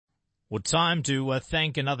Well, time to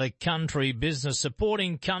thank another country business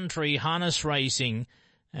supporting country harness racing.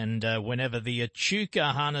 And whenever the Echuca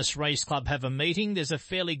Harness Race Club have a meeting, there's a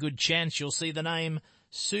fairly good chance you'll see the name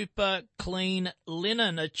Super Clean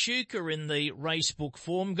Linen Echuca in the racebook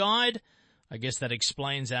form guide. I guess that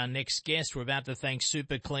explains our next guest. We're about to thank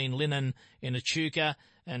Super Clean Linen in Echuca,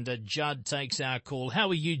 and Judd takes our call. How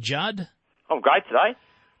are you, Judd? I'm great today.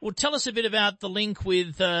 Well, tell us a bit about the link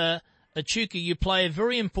with Echuca. You play a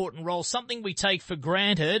very important role, something we take for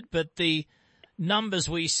granted, but the numbers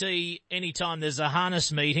we see anytime there's a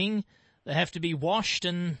harness meeting, they have to be washed,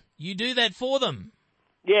 and you do that for them.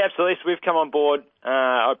 Yeah, absolutely. So we've come on board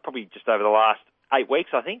probably just over the last 8 weeks,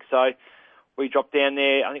 I think. So we drop down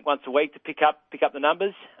there, I think, once a week to pick up the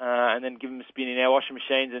numbers and then give them a spin in our washing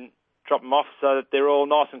machines and drop them off so that they're all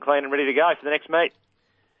nice and clean and ready to go for the next meet.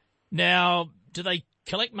 Now, do they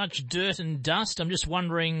collect much dirt and dust? I'm just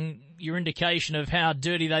wondering your indication of how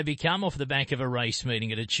dirty they become off the back of a race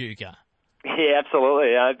meeting at Echuca. Yeah,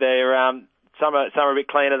 absolutely. They're some are a bit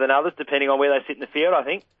cleaner than others, depending on where they sit in the field, I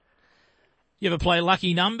think. You ever play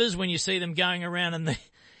lucky numbers when you see them going around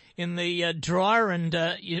in the dryer, and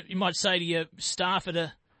you might say to your staff at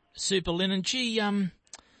a Super Linen, gee,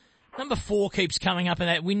 number 4 keeps coming up in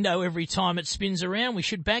that window every time it spins around. We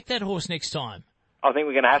should back that horse next time. I think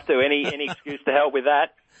we're going to have to. Any excuse to help with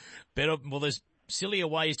that. Well, there's sillier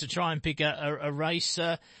ways to try and pick a race.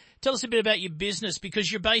 Tell us a bit about your business,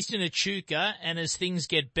 because you're based in Echuca, and as things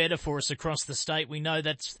get better for us across the state, we know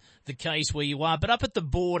that's the case where you are. But up at the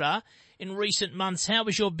border, in recent months, how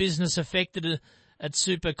was your business affected at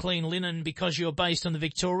Super Clean Linen because you're based on the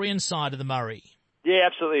Victorian side of the Murray? Yeah,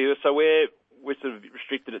 absolutely. So we're sort of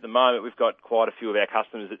restricted at the moment. We've got quite a few of our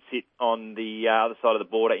customers that sit on the other side of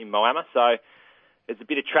the border in Moama. So there's a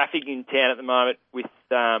bit of traffic in town at the moment with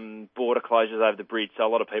border closures over the bridge. So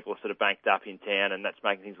a lot of people are sort of banked up in town, and that's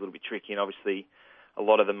making things a little bit tricky. And obviously, a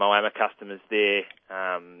lot of the Moama customers there,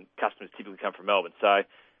 customers typically come from Melbourne. So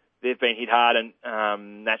they've been hit hard,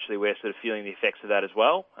 and naturally we're sort of feeling the effects of that as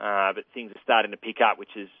well. But things are starting to pick up,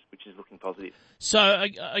 which is looking positive. So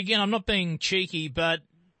again, I'm not being cheeky, but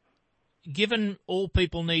given all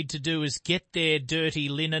people need to do is get their dirty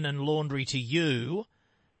linen and laundry to you,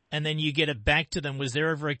 and then you get it back to them, was there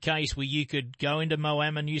ever a case where you could go into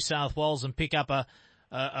Moama, New South Wales, and pick up a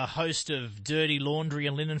host of dirty laundry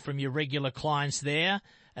and linen from your regular clients there,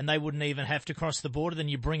 and they wouldn't even have to cross the border, then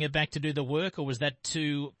you bring it back to do the work, or was that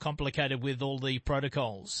too complicated with all the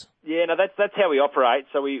protocols? Yeah, no, that's how we operate.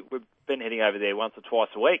 So we've been heading over there once or twice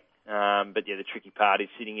a week. But yeah, the tricky part is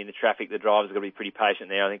sitting in the traffic. The drivers have got to be pretty patient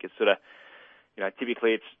there. I think it's sort of,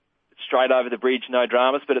 typically it's straight over the bridge, no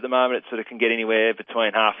dramas, but at the moment it sort of can get anywhere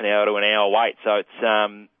between half an hour to an hour wait. So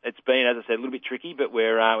it's been, as I said, a little bit tricky, but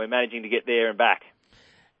we're managing to get there and back.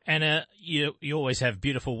 And you always have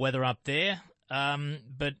beautiful weather up there.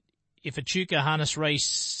 But if Echuca Harness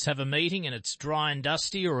Race have a meeting and it's dry and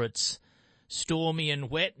dusty, or it's stormy and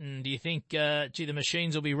wet, and do you think, the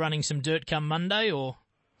machines will be running some dirt come Monday, or?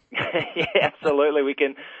 Yeah, absolutely. We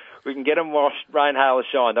can get them washed, rain, hail, or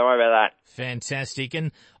shine. Don't worry about that. Fantastic.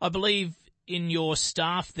 And I believe in your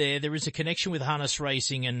staff there is a connection with harness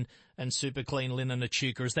racing and Super Clean Linen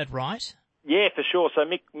Echuca. Is that right? Yeah, for sure. So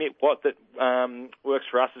Mick Watt, that works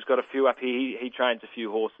for us, has got a few up here. He trains a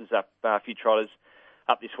few horses up, a few trotters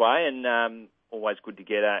up this way, and always good to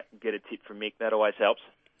get a tip from Mick. That always helps.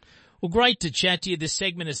 Well, great to chat to you. This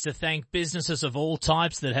segment is to thank businesses of all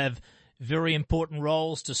types that have very important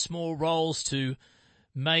roles, to small roles, to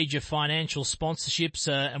major financial sponsorships,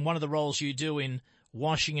 and one of the roles you do in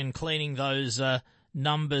washing and cleaning those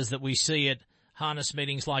numbers that we see at harness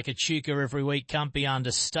meetings like Echuca every week can't be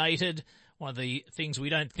understated. One of the things we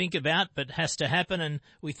don't think about but has to happen, and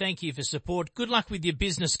we thank you for support. Good luck with your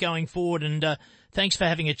business going forward, and thanks for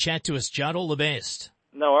having a chat to us, Judd. All the best.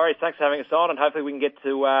 No worries. Thanks for having us on, and hopefully we can get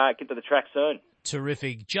to the track soon.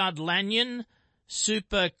 Terrific. Judd Lanyon,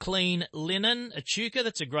 Super Clean Linen Echuca.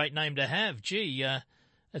 That's a great name to have. Gee,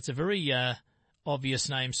 that's a very obvious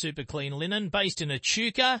name, Super Clean Linen, based in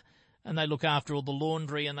Echuca, and they look after all the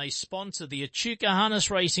laundry, and they sponsor the Echuca Harness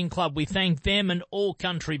Racing Club. We thank them and all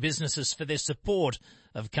country businesses for their support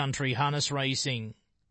of country harness racing.